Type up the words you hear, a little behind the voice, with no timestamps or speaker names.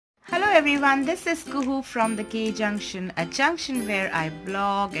everyone, this is Kuhu from the K Junction, a junction where I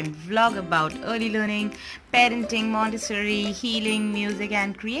blog and vlog about early learning, parenting, Montessori, healing, music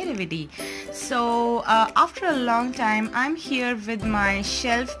and creativity. So after a long time, I'm here with my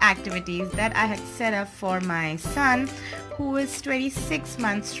shelf activities that I had set up for my son, who is 26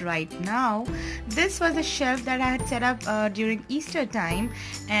 months right now. This was a shelf that I had set up during Easter time,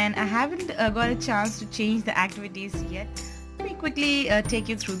 and I haven't got a chance to change the activities yet. Let me quickly take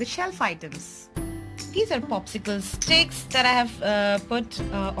you through the shelf items. These are popsicle sticks that I have put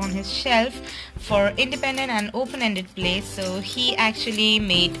on his shelf for independent and open-ended play. So he actually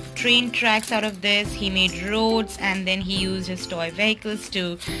made train tracks out of this, he made roads, and then he used his toy vehicles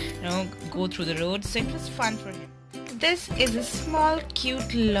to go through the roads. So it was fun for him. This is a small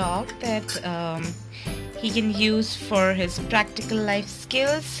cute lock that he can use for his practical life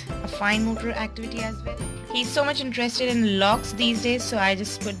skills, a fine motor activity as well. He's so much interested in locks these days, so I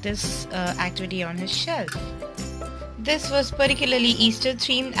just put this activity on his shelf. This was particularly Easter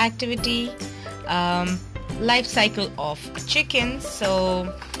themed activity, life cycle of a chicken.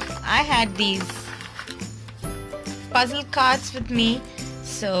 So I had these puzzle cards with me.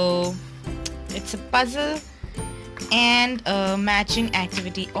 So it's a puzzle and a matching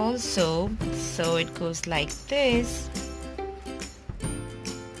activity also. So it goes like this.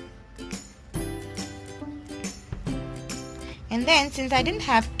 And then, since I didn't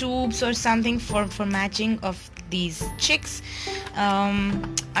have tubes or something for matching of these chicks,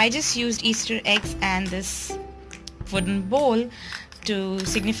 I just used Easter eggs and this wooden bowl to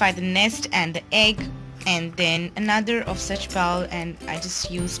signify the nest and the egg, and then another of such bowl, and I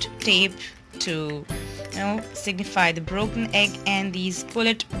just used tape to signify the broken egg, and these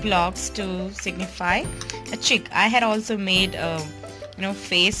bullet blocks to signify a chick. I had also made a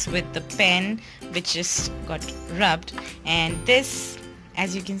face with the pen which just got rubbed, and this,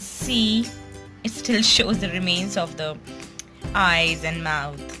 as you can see, it still shows the remains of the eyes and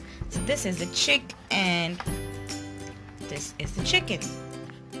mouth. So this is the chick and this is the chicken.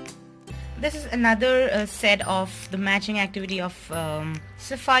 This is another set of the matching activity of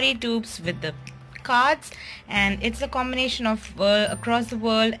safari tubes with the cards, and it's a combination of across the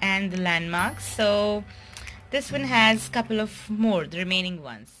world and the landmarks. So this one has a couple of more, the remaining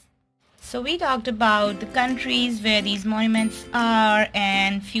ones. So we talked about the countries where these monuments are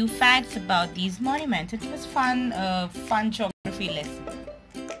and few facts about these monuments. It was fun geography lesson.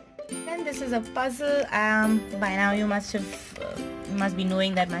 Then this is a puzzle. By now you must be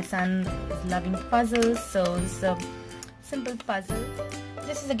knowing that my son is loving puzzles. So it's a simple puzzle.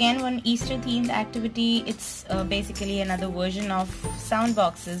 This is again one Easter themed activity. It's basically another version of sound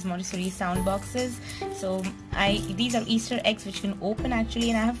boxes, Montessori sound boxes. So these are Easter eggs which can open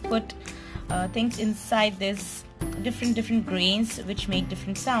actually, and I have put things inside this, different grains which make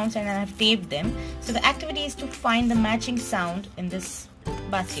different sounds, and I have taped them. So the activity is to find the matching sound in this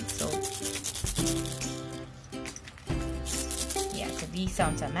basket. So yeah, so these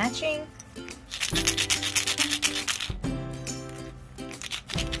sounds are matching.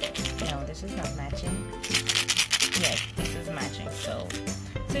 This is not matching. Yes, this is matching. So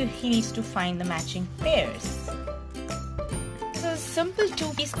he needs to find the matching pairs. This is a simple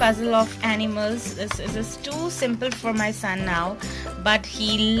two-piece puzzle of animals. This is too simple for my son now, but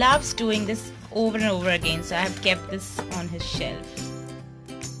he loves doing this over and over again. So I have kept this on his shelf.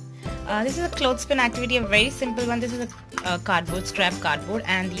 This is a clothespin activity, a very simple one. This is a cardboard, scrap cardboard,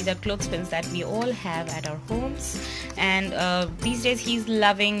 and these are clothespins that we all have at our homes. And these days he's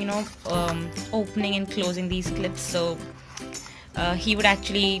loving opening and closing these clips. So he would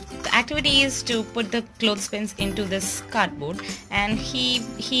actually, the activity is to put the clothespins into this cardboard, and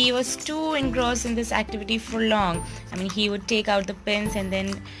he was too engrossed in this activity for long. I mean, he would take out the pins and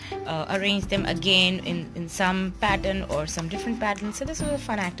then arrange them again in some pattern or some different pattern. So this was a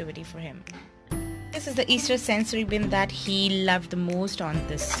fun activity for him. This is the Easter sensory bin that he loved the most on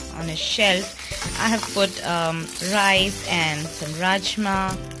his shelf. I have put rice and some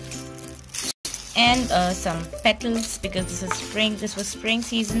rajma and some petals, because this was spring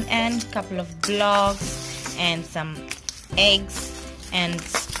season, and a couple of blocks and some eggs and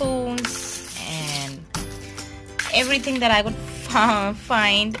spoons and everything that I could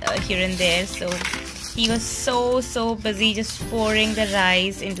find here and there. So he was so busy just pouring the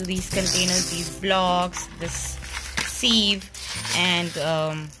rice into these containers, these blocks, this sieve, and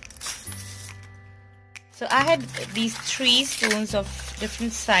so I had these 3 spoons of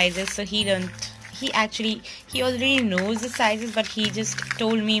different sizes. So he already knows the sizes, but he just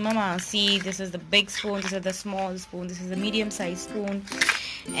told me, Mama, see, this is the big spoon, this is the small spoon, this is the medium sized spoon.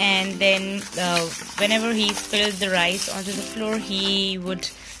 and then whenever he spilled the rice onto the floor, he would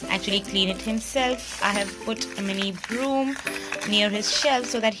actually clean it himself. I have put a mini broom near his shelf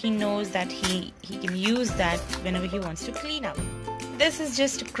so that he knows that he can use that whenever he wants to clean up. This is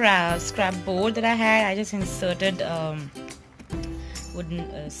just a scrap board that I had. I just inserted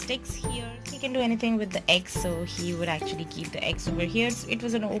wooden sticks here. He can do anything with the eggs, so he would actually keep the eggs over here. So it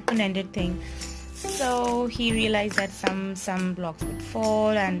was an open-ended thing, so he realized that some blocks would fall,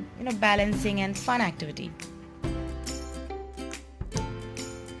 and balancing and fun activity.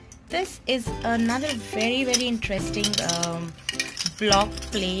 This is another very interesting block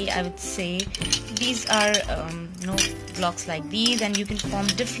play, I would say. These are blocks like these, and you can form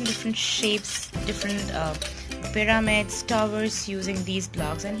different shapes, different pyramids, towers using these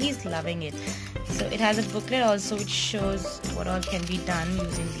blocks, and he's loving it. So it has a booklet also which shows what all can be done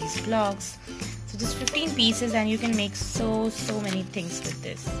using these blocks. So just 15 pieces, and you can make so many things with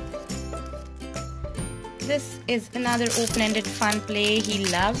this. This is another open-ended fun play. He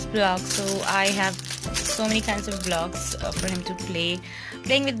loves blocks, so I have so many kinds of blocks for him to play.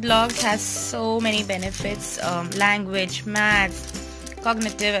 Playing with blocks has so many benefits, language, maths,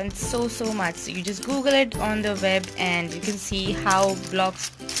 cognitive, and so much. So you just Google it on the web and you can see how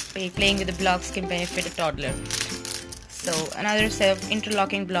playing with the blocks can benefit a toddler. So another set of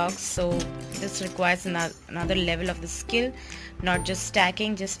interlocking blocks, so this requires another level of the skill, not just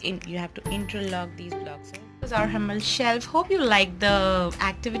stacking, you have to interlock these blocks. This is our humble shelf. Hope you like the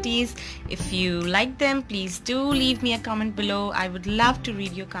activities. If you like them, please do leave me a comment below. I would love to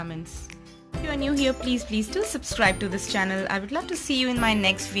read your comments. If you are new here, please do subscribe to this channel. I would love to see you in my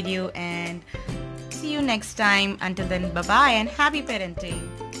next video, and see you next time. Until then, bye bye and happy parenting.